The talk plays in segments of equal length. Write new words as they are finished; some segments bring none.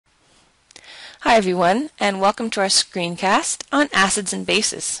Hi everyone, and welcome to our screencast on acids and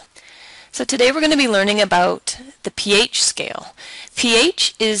bases. So today we're going to be learning about the pH scale.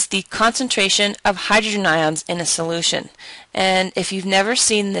 pH is the concentration of hydrogen ions in a solution. And if you've never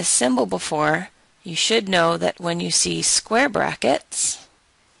seen this symbol before, you should know that when you see square brackets,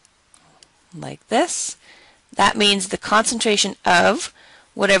 like this, that means the concentration of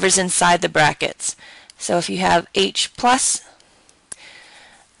whatever's inside the brackets. So if you have H plus,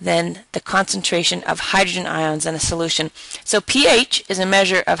 then the concentration of hydrogen ions in a solution. So pH is a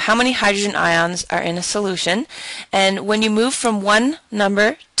measure of how many hydrogen ions are in a solution, and when you move from one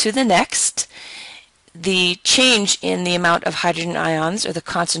number to the next, the change in the amount of hydrogen ions, or the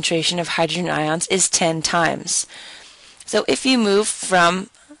concentration of hydrogen ions, is 10 times. So if you move from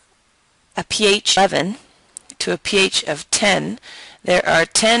a pH 11 to a pH of 10, there are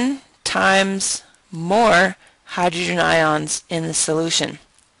 10 times more hydrogen ions in the solution.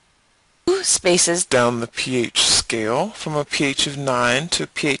 Spaces down the pH scale from a pH of 9 to a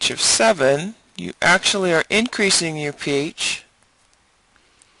pH of 7, you actually are increasing your pH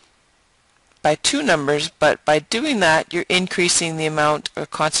by two numbers, but by doing that you're increasing the amount or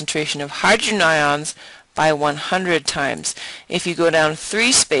concentration of hydrogen ions by 100 times. If you go down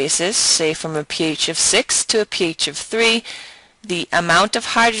 3 spaces, say from a pH of 6 to a pH of 3, the amount of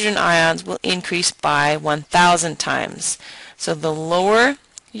hydrogen ions will increase by 1,000 times. So the lower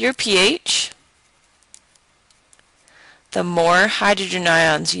your pH, the more hydrogen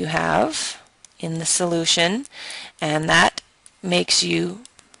ions you have in the solution, and that makes you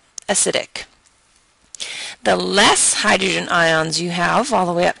acidic. The less hydrogen ions you have, all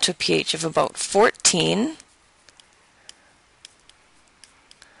the way up to a pH of about 14,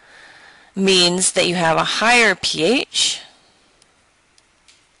 means that you have a higher pH,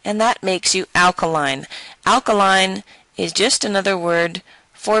 and that makes you alkaline. Alkaline is just another word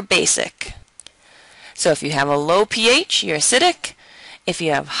for basic. So if you have a low pH, you're acidic. If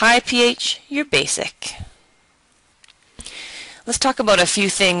you have high pH, you're basic. Let's talk about a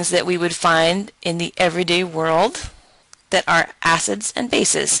few things that we would find in the everyday world that are acids and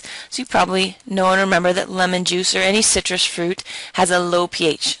bases. So you probably know and remember that lemon juice or any citrus fruit has a low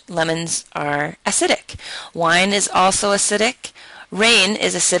pH. Lemons are acidic. Wine is also acidic. Rain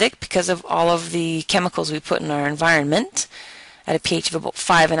is acidic because of all of the chemicals we put in our environment, at a pH of about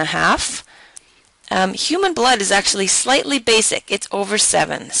 5.5. Human blood is actually slightly basic. It's over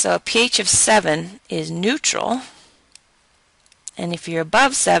 7. So a pH of 7 is neutral. And if you're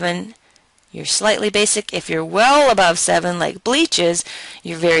above 7, you're slightly basic. If you're well above 7, like bleach is,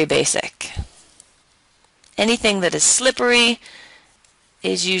 you're very basic. Anything that is slippery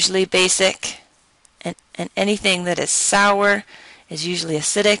is usually basic. And anything that is sour is usually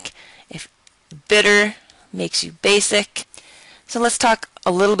acidic. If bitter makes you basic. So let's talk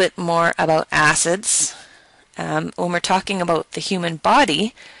a little bit more about acids. When we're talking about the human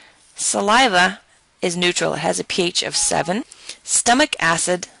body, saliva is neutral. It has a pH of 7. Stomach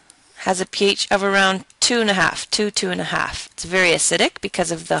acid has a pH of around 2.5. It's very acidic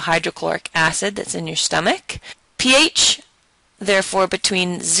because of the hydrochloric acid that's in your stomach. pH, therefore,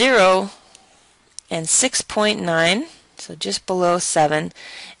 between 0 and 6.9, so just below 7,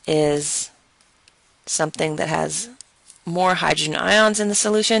 is something that has more hydrogen ions in the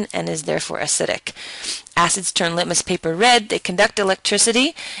solution and is therefore acidic. Acids turn litmus paper red. They conduct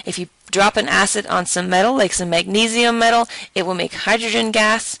electricity. If you drop an acid on some metal, like some magnesium metal, it will make hydrogen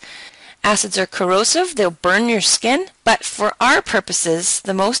gas. Acids are corrosive. They'll burn your skin. But for our purposes,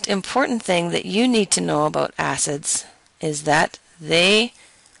 the most important thing that you need to know about acids is that they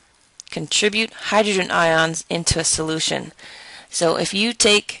contribute hydrogen ions into a solution. So if you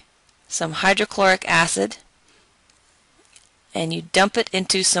take some hydrochloric acid and you dump it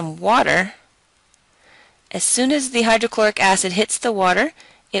into some water, as soon as the hydrochloric acid hits the water,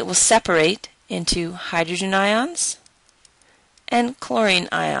 it will separate into hydrogen ions and chlorine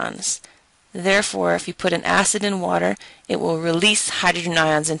ions. Therefore, if you put an acid in water, it will release hydrogen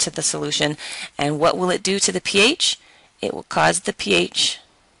ions into the solution. And what will it do to the pH? It will cause the pH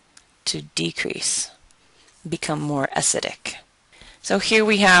to decrease, become more acidic. So here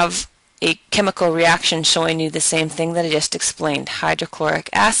we have a chemical reaction showing you the same thing that I just explained. Hydrochloric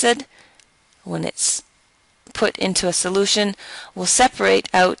acid, when it's put into a solution, will separate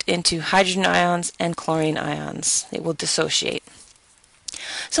out into hydrogen ions and chlorine ions. It will dissociate.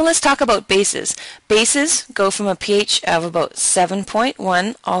 So let's talk about bases. Bases go from a pH of about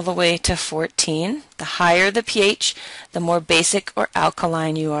 7.1 all the way to 14. The higher the pH, the more basic or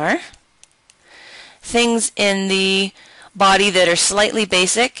alkaline you are. Things in the body that are slightly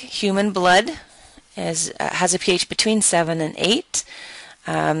basic, human blood has a pH between 7 and 8.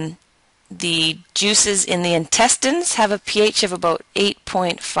 the juices in the intestines have a pH of about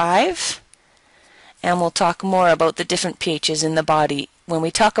 8.5, and we'll talk more about the different pHs in the body when we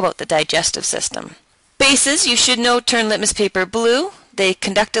talk about the digestive system. Bases, you should know, turn litmus paper blue. They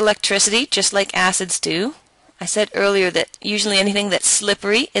conduct electricity just like acids do. I said earlier that usually anything that's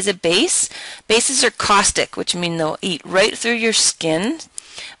slippery is a base. Bases are caustic, which mean they'll eat right through your skin.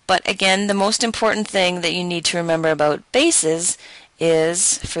 But again, the most important thing that you need to remember about bases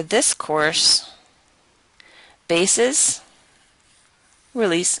is, for this course, bases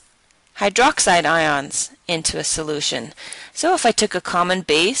release hydroxide ions into a solution. So if I took a common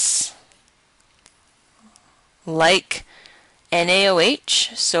base like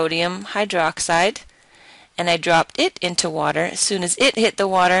NaOH, sodium hydroxide, and I dropped it into water, as soon as it hit the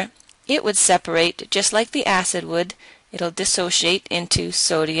water, it would separate just like the acid would. It'll dissociate into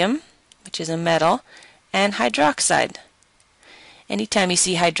sodium, which is a metal, and hydroxide. Anytime you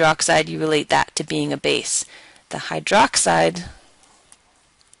see hydroxide, you relate that to being a base. The hydroxide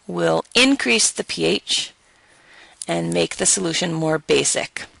will increase the pH and make the solution more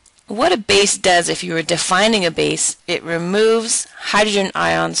basic. What a base does, if you were defining a base, it removes hydrogen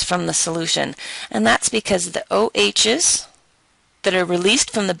ions from the solution. And that's because the OHs that are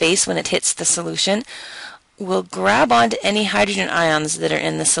released from the base when it hits the solution will grab onto any hydrogen ions that are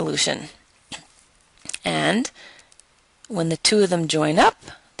in the solution. And when the two of them join up,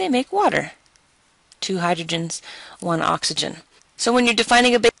 they make water. 2 hydrogens, 1 oxygen. So when you're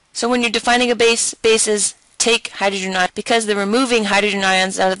defining a base, bases take hydrogen ions. Because they're removing hydrogen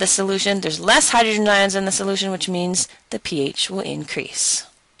ions out of the solution, there's less hydrogen ions in the solution, which means the pH will increase.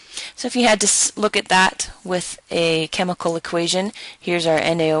 So if you had to look at that with a chemical equation, here's our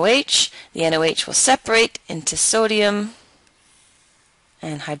NaOH. The NaOH will separate into sodium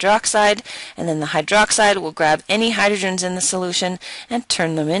and hydroxide, and then the hydroxide will grab any hydrogens in the solution and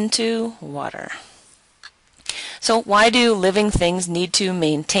turn them into water. So why do living things need to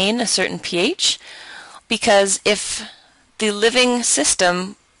maintain a certain pH? Because if the living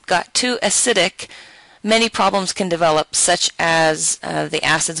system got too acidic, many problems can develop, such as the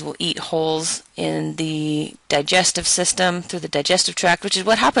acids will eat holes in the digestive system, through the digestive tract, which is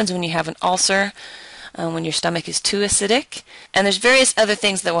what happens when you have an ulcer, when your stomach is too acidic. And there's various other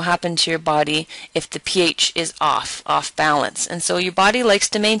things that will happen to your body if the pH is off balance. And so your body likes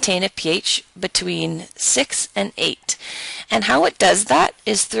to maintain a pH between 6 and 8. And how it does that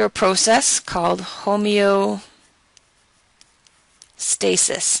is through a process called homeostasis.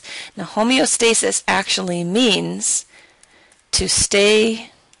 Now, homeostasis actually means to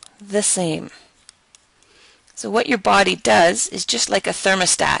stay the same. So what your body does is just like a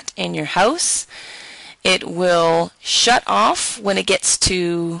thermostat in your house. It will shut off when it gets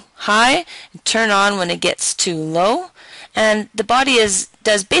too high and turn on when it gets too low. And the body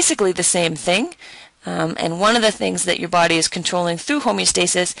does basically the same thing. And one of the things that your body is controlling through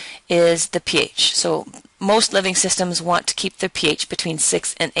homeostasis is the pH. So most living systems want to keep their pH between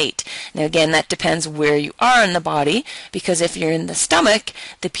 6 and 8. Now again, that depends where you are in the body, because if you're in the stomach,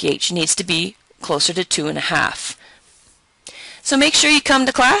 the pH needs to be closer to 2.5. So make sure you come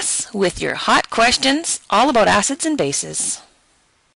to class with your hot questions all about acids and bases.